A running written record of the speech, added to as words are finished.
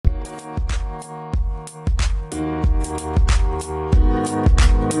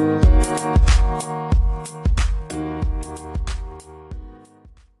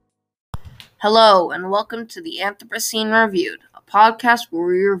Hello, and welcome to the Anthropocene Reviewed, a podcast where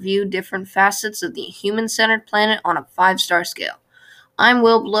we review different facets of the human-centered planet on a 5-star scale. I'm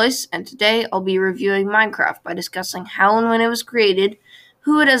Will Blois, and today I'll be reviewing Minecraft by discussing how and when it was created,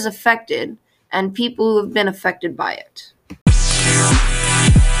 who it has affected, and people who have been affected by it.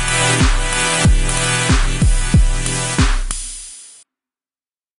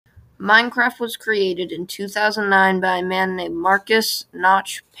 Minecraft was created in 2009 by a man named Marcus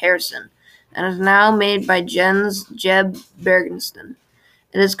Notch Persson, and is now made by Jens Jeb Bergensten.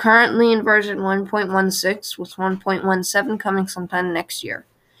 It is currently in version 1.16, with 1.17 coming sometime next year.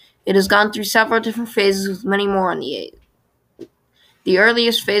 It has gone through several different phases, with many more on the way. The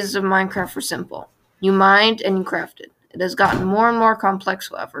earliest phases of Minecraft were simple. You mined and you crafted. It has gotten more and more complex,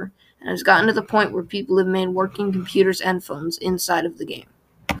 however, and has gotten to the point where people have made working computers and phones inside of the game.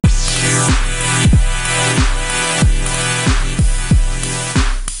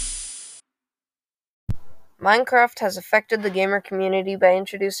 Minecraft has affected the gamer community by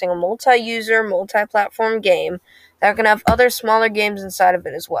introducing a multi-user, multi-platform game that can have other smaller games inside of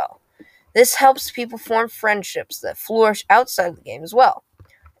it as well. This helps people form friendships that flourish outside the game as well.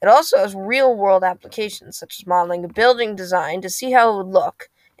 It also has real-world applications, such as modeling a building design to see how it would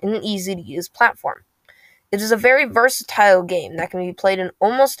look in an easy-to-use platform. It is a very versatile game that can be played in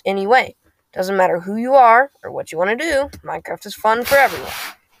almost any way. Doesn't matter who you are or what you want to do, Minecraft is fun for everyone.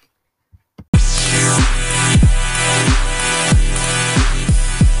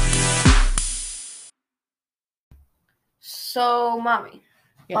 So, Mommy,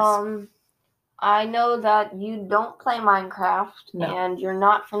 Yes. I know that you don't play Minecraft, No. and you're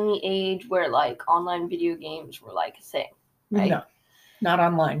not from the age where, online video games were, a thing, right? No, not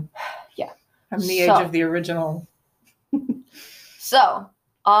online. Yeah. I'm the age of the original. So,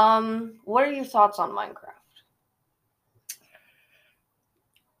 what are your thoughts on Minecraft?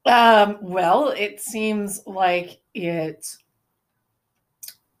 Well, it seems like it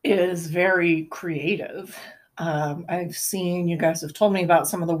is very creative. I've seen, you guys have told me about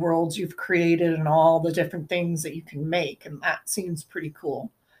some of the worlds you've created and all the different things that you can make, and that seems pretty cool.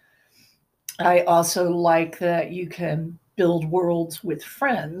 I also like that you can build worlds with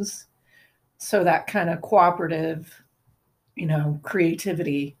friends, so that kind of cooperative,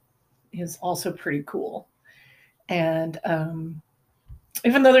 creativity is also pretty cool. And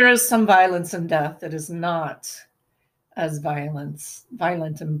even though there is some violence and death, it is not as violent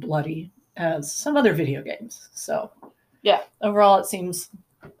and bloody as some other video games. So Yeah. overall it seems,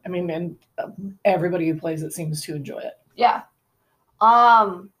 and everybody who plays it seems to enjoy it. Yeah.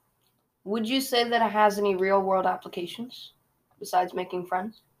 Would you say that it has any real-world applications besides making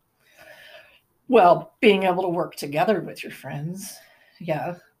friends? Well, being able to work together with your friends,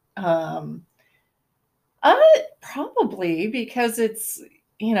 yeah. Probably because it's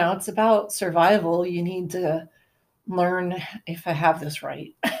about survival. You need to learn, if I have this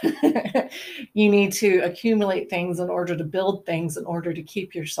right, you need to accumulate things in order to build things in order to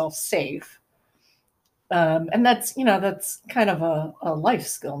keep yourself safe. And that's kind of a life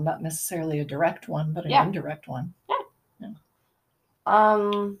skill, not necessarily a direct one, but an indirect one. Yeah.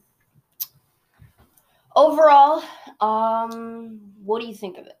 Overall, what do you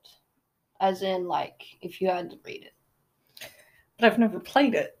think of it? As in, if you had to rate it. But I've never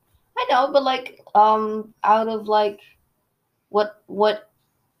played it. I know, but out of what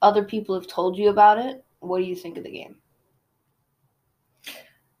other people have told you about it, what do you think of the game?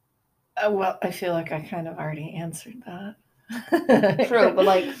 Well, I feel like I kind of already answered that. True, but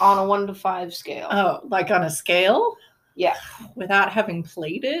on a 1 to 5 scale. Oh, on a scale? Yeah. Without having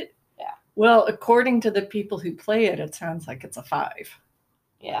played it? Yeah. Well, according to the people who play it, it sounds like it's a 5.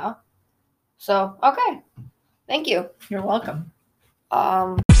 Yeah. So, okay. Thank you. You're welcome.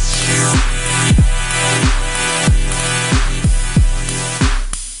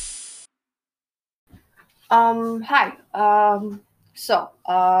 Hi.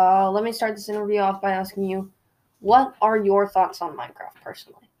 Let me start this interview off by asking you, what are your thoughts on Minecraft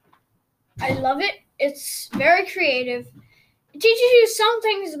personally? I love it. It's very creative. It teaches you some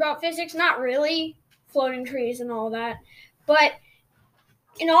things about physics, not really floating trees and all that, but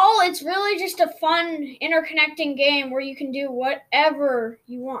in all, it's really just a fun, interconnecting game where you can do whatever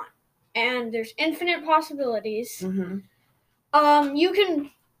you want, and there's infinite possibilities. Mm-hmm.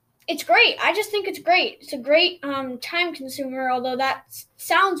 It's great. I just think it's great. It's a great time consumer, although that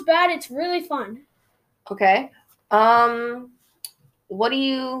sounds bad. It's really fun. Okay. What do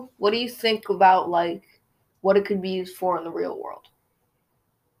you think about what it could be used for in the real world?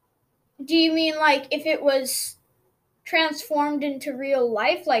 Do you mean if it was transformed into real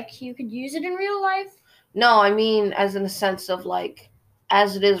life, you could use it in real life? No, I mean as in a sense of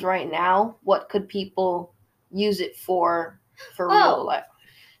as it is right now, what could people use it for real life?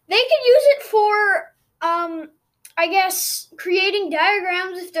 They could use it for, I guess, creating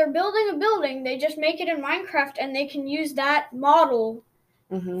diagrams. If they're building a building, they just make it in Minecraft, and they can use that model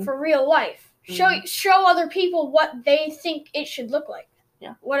for real life. Show other people what they think it should look like.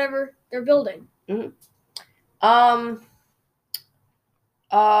 Yeah. Whatever they're building.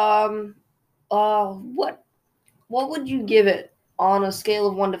 What would you give it on a scale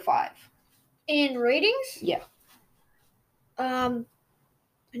of 1 to 5? In ratings? Yeah. I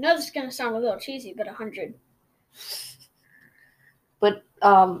know this is gonna sound a little cheesy, but 100. But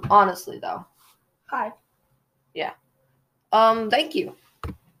honestly though. 5. Yeah. Thank you.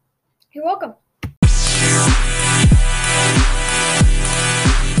 You're welcome.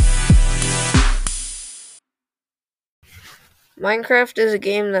 Minecraft is a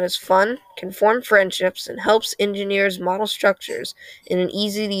game that is fun, can form friendships, and helps engineers model structures in an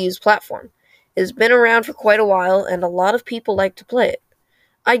easy-to-use platform. It has been around for quite a while, and a lot of people like to play it.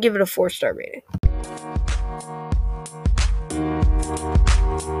 I give it a 4-star rating.